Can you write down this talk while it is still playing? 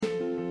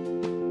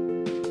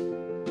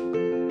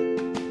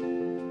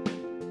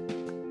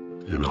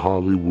In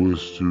Hollywood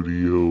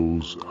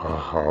studios, I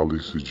highly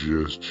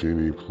suggest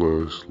Genie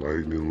Plus,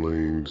 Lightning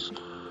Lanes.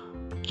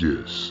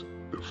 Yes,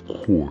 of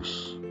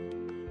course.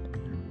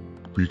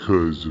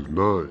 Because if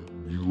not,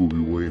 you will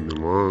be waiting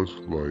in lines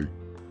for like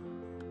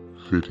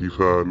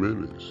 55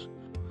 minutes.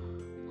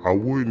 I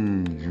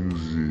wouldn't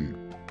use it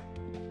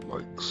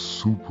like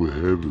super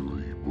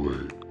heavily,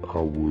 but I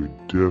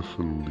would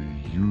definitely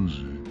use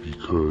it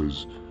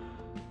because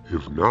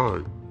if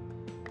not,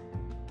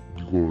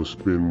 you're going to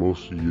spend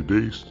most of your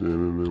day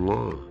standing in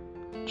line.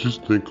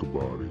 Just think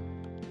about it.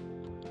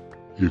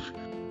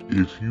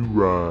 If you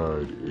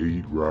ride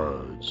 8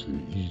 rides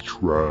and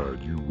each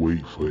ride you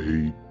wait for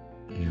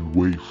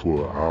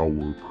an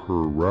hour per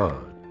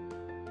ride,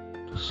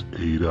 that's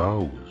 8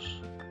 hours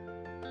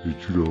that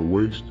you done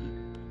wasted.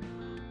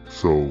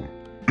 So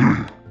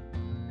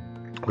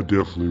I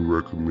definitely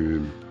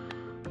recommend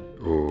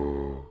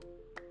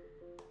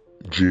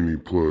Genie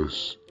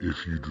Plus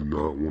if you do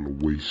not want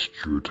to waste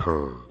your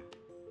time.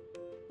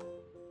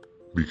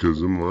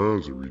 Because them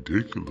lines are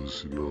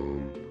ridiculous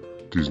in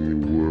Disney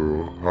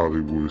World,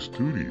 Hollywood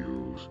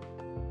Studios.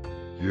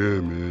 Yeah,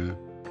 man.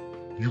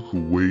 You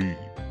could wait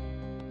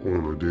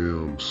on a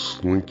damn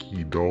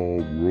Slinky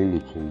Dog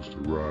roller coaster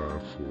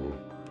ride for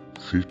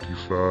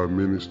 55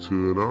 minutes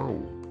to an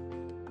hour.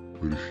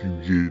 But if you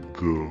get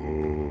the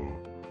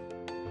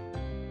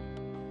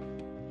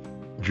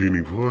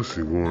Genie Plus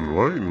and go on the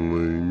Lightning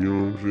Lane, you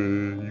know what I'm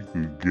saying? You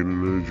could get in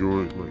that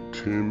joint like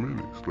 10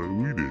 minutes like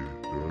we did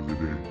the other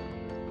day.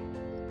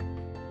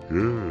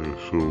 Yeah,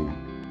 so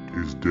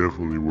it's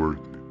definitely worth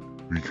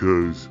it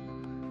because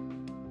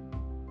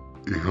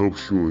it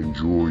helps you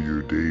enjoy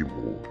your day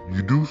more.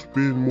 You do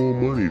spend more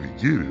money to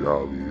get it,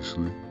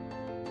 obviously,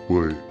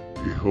 but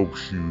it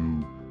helps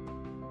you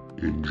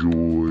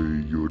enjoy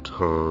your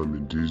time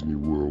in Disney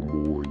World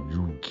more, and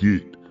you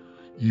get,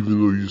 even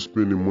though you're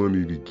spending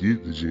money to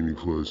get the Genie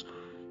Plus,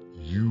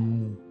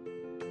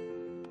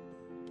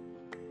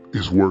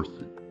 it's worth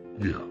it.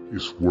 Yeah,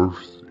 it's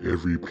worth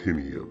every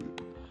penny of it.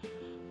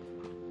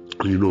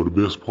 And you know the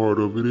best part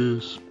of it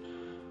is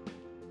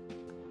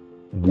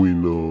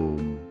when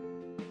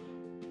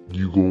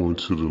you go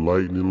into the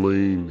Lightning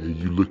Lane and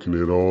you looking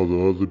at all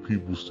the other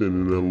people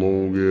standing in that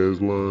long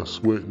ass line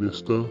sweating and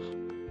stuff.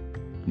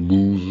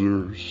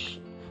 Losers.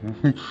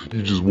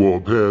 You just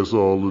walk past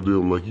all of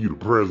them like you the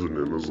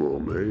president or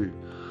something.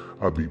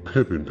 Hey, I be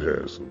pimping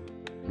past them.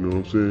 You know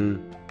what I'm saying?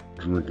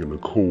 Drinking a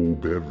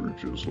cold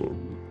beverage or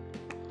something.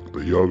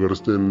 But y'all gotta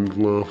stand in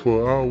the line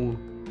for an hour.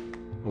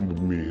 I'm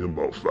gonna meet him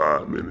about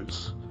 5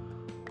 minutes.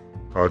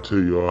 I'll tell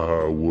y'all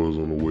how it was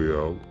on the way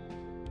out.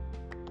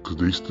 Cause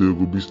they still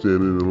gonna be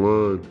standing in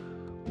line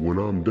when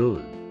I'm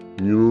done.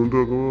 You know what I'm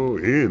talking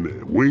about?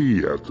 And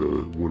way after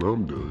when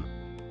I'm done.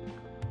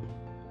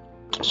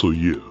 So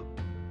yeah,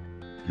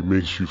 it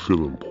makes you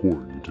feel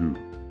important too.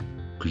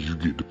 Cause you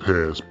get to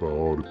pass by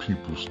all the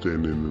people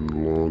standing in the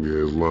long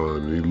ass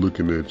line and they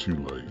looking at you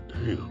like,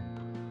 damn,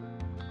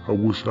 I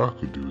wish I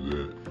could do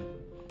that.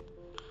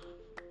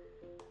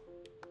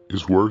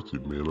 It's worth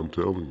it, man, I'm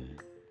telling you.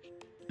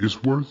 It's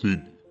worth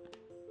it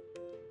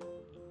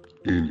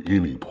in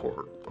any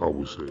part, I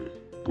would say.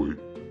 But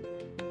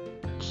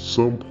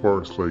some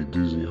parts like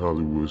Disney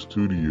Hollywood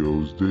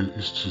Studios,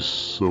 it's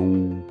just so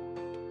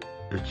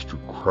extra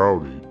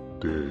crowded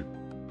that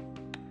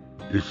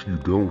if you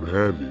don't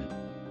have it,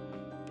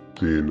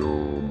 then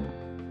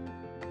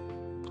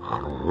I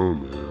don't know,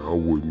 man. I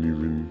wouldn't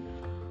even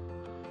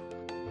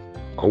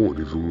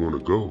want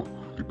to go,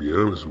 to be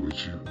honest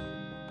with you.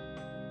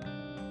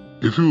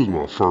 If it was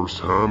my first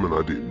time and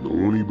I didn't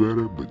know any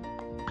better, but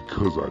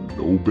because I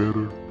know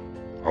better,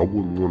 I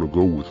wouldn't want to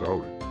go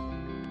without it.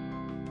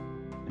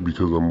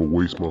 Because I'm going to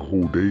waste my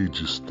whole day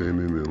just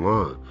standing in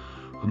line.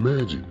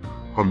 Imagine,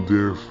 I'm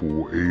there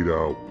for 8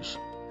 hours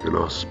and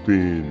I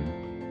spend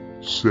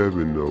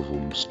 7 of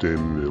them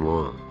standing in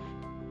line.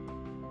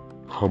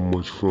 How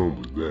much fun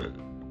was that?